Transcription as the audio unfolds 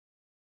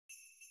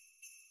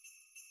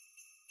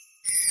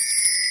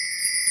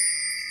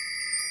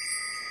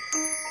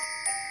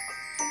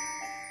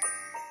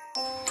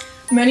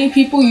Many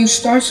people use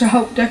stars to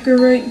help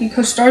decorate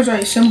because stars are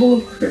a symbol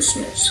of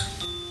Christmas.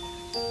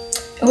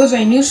 It was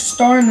a new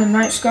star in the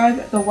night sky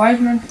that the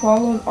wise men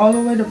followed all the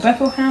way to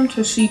Bethlehem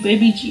to see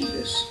baby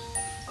Jesus.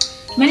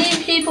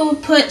 Many people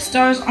put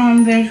stars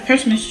on their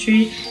Christmas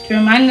tree to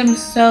remind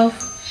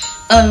themselves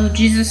of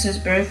Jesus'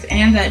 birth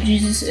and that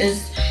Jesus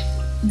is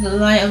the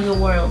light of the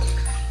world.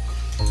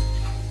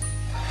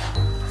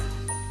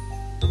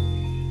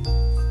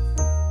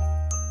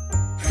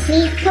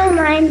 These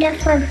remind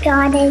us of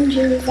God and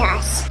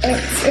Jesus.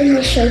 It's in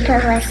the shape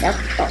of a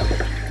circle.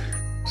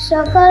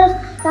 Circles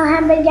don't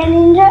have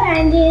beginnings or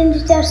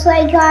endings, just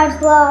like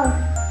God's love.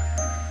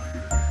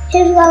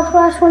 His love for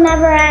us will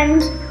never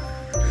end.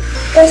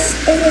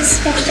 This is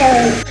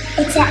especially,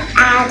 it's an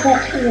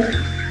attitude.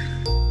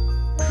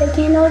 The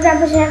candles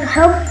represent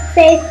hope,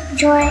 faith,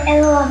 joy,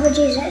 and the love of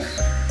Jesus.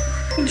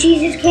 The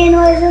Jesus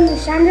candle is in the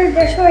center,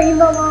 that's where he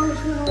belongs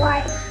in the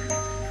light.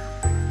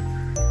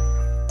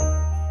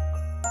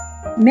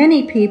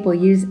 Many people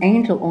use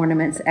angel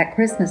ornaments at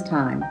Christmas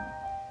time.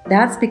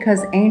 That's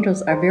because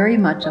angels are very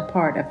much a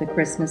part of the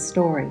Christmas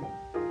story.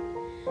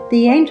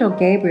 The angel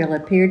Gabriel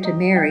appeared to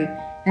Mary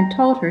and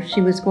told her she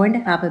was going to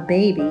have a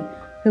baby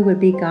who would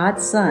be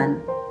God's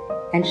son,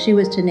 and she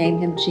was to name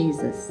him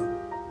Jesus.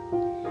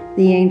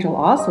 The angel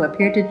also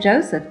appeared to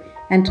Joseph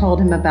and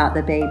told him about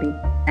the baby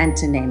and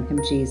to name him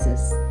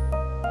Jesus.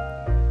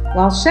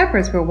 While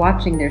shepherds were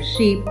watching their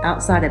sheep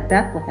outside of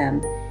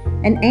Bethlehem,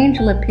 an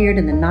angel appeared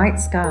in the night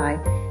sky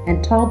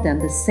and told them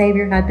the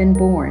Savior had been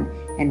born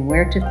and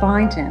where to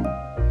find him.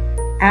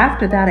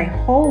 After that, a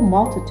whole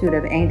multitude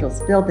of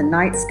angels filled the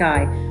night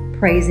sky,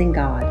 praising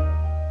God.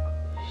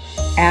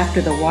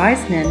 After the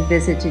wise men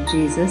visited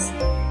Jesus,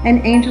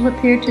 an angel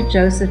appeared to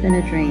Joseph in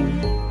a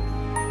dream.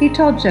 He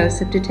told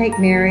Joseph to take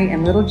Mary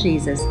and little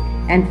Jesus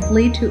and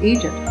flee to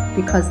Egypt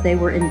because they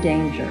were in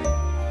danger.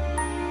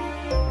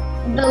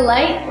 The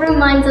light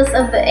reminds us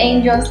of the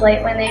angel's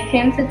light when they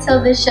came to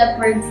tell the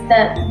shepherds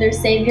that their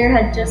Savior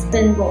had just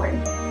been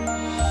born.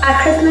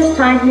 At Christmas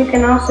time, you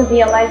can also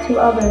be a light to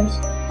others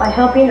by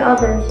helping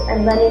others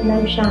and letting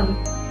them shine.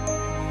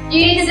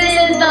 Jesus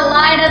is the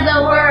light of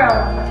the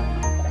world.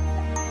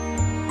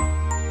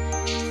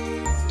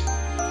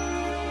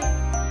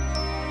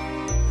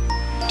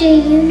 Do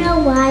you know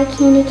why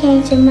candy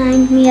canes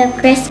remind me of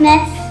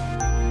Christmas?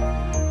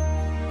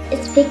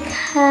 It's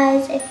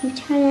because if you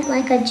turn it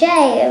like a J,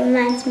 it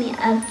reminds me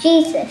of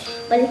Jesus.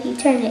 But if you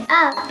turn it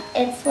up,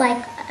 it's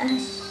like a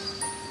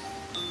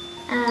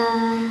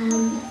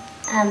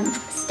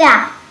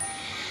staff.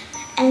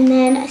 And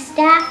then a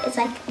staff is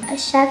like a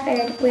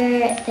shepherd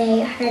where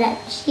they herd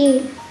up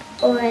sheep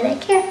or they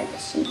care for the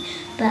sheep.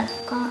 But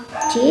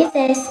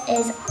Jesus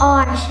is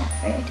our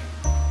shepherd.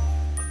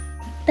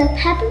 The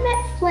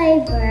peppermint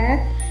flavor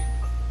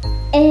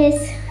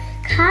is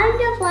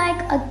kind of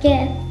like a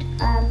gift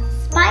of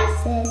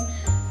spices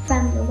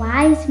from the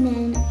wise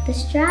men. The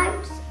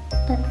stripes,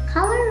 but the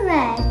color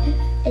red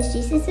is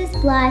Jesus'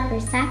 blood for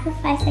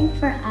sacrificing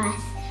for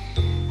us.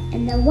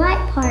 And the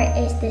white part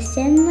is the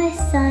sinless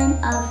Son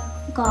of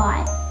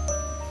God.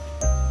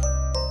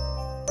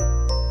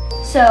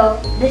 So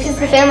this is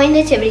the family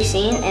nativity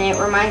scene, and it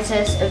reminds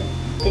us of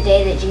the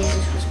day that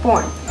Jesus was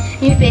born.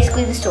 It's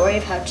basically the story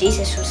of how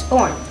Jesus was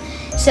born.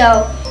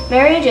 So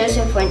Mary and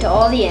Joseph went to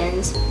all the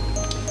inns,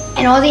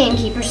 and all the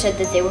innkeepers said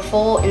that they were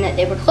full and that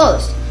they were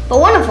closed. But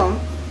one of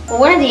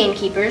the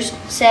innkeepers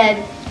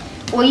said,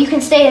 well, you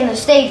can stay in the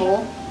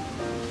stable.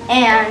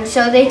 And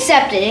so they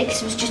accepted it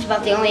because it was just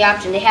about the only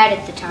option they had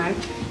at the time.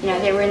 You know,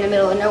 they were in the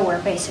middle of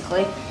nowhere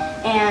basically.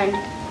 And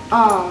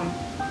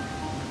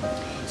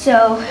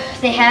so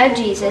they had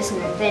Jesus,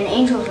 and then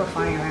angels were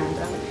flying around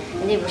them,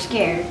 and they were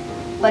scared.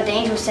 But the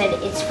angel said,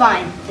 it's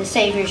fine, the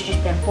Savior's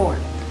just been born.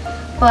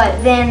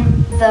 But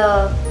then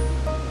the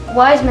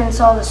wise men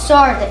saw the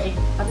star that had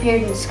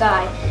appeared in the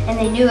sky, and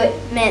they knew it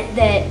meant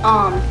that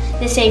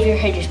the Savior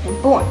had just been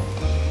born.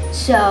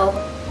 So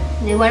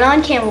they went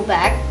on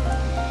camelback,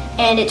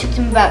 and it took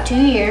them about 2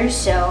 years,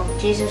 so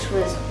Jesus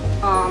was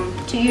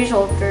 2 years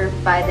older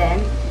by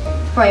then,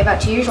 probably about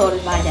 2 years older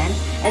by then,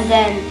 and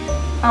then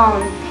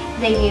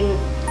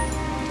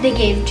they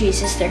gave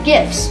Jesus their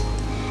gifts.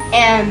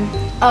 And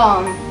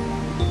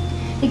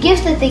the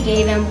gifts that they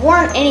gave him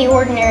weren't any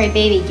ordinary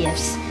baby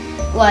gifts,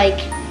 like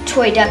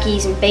toy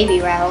duckies and baby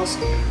rattles.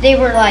 They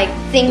were like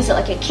things that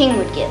like a king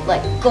would get,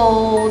 like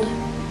gold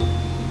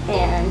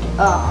and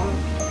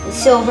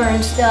silver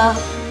and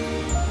stuff.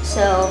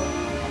 So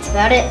that's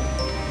about it.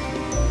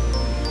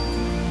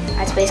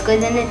 That's basically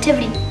the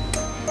nativity.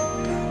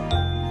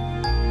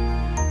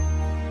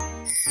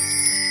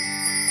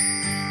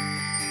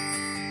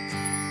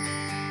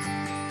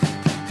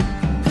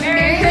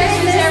 Merry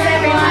Christmas,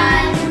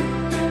 everyone!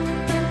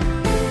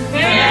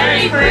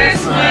 Merry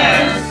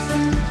Christmas!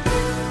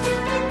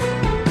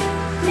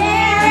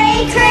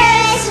 Merry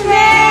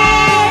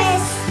Christmas!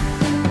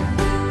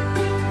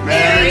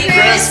 Merry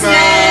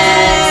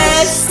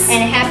Christmas!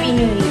 And a Happy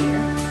New Year.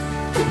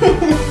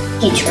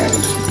 He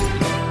turns.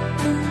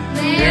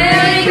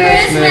 Merry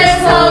Christmas,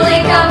 Holy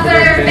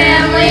Comforter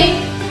family!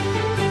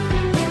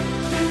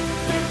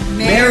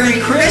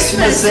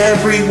 Christmas,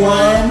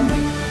 everyone.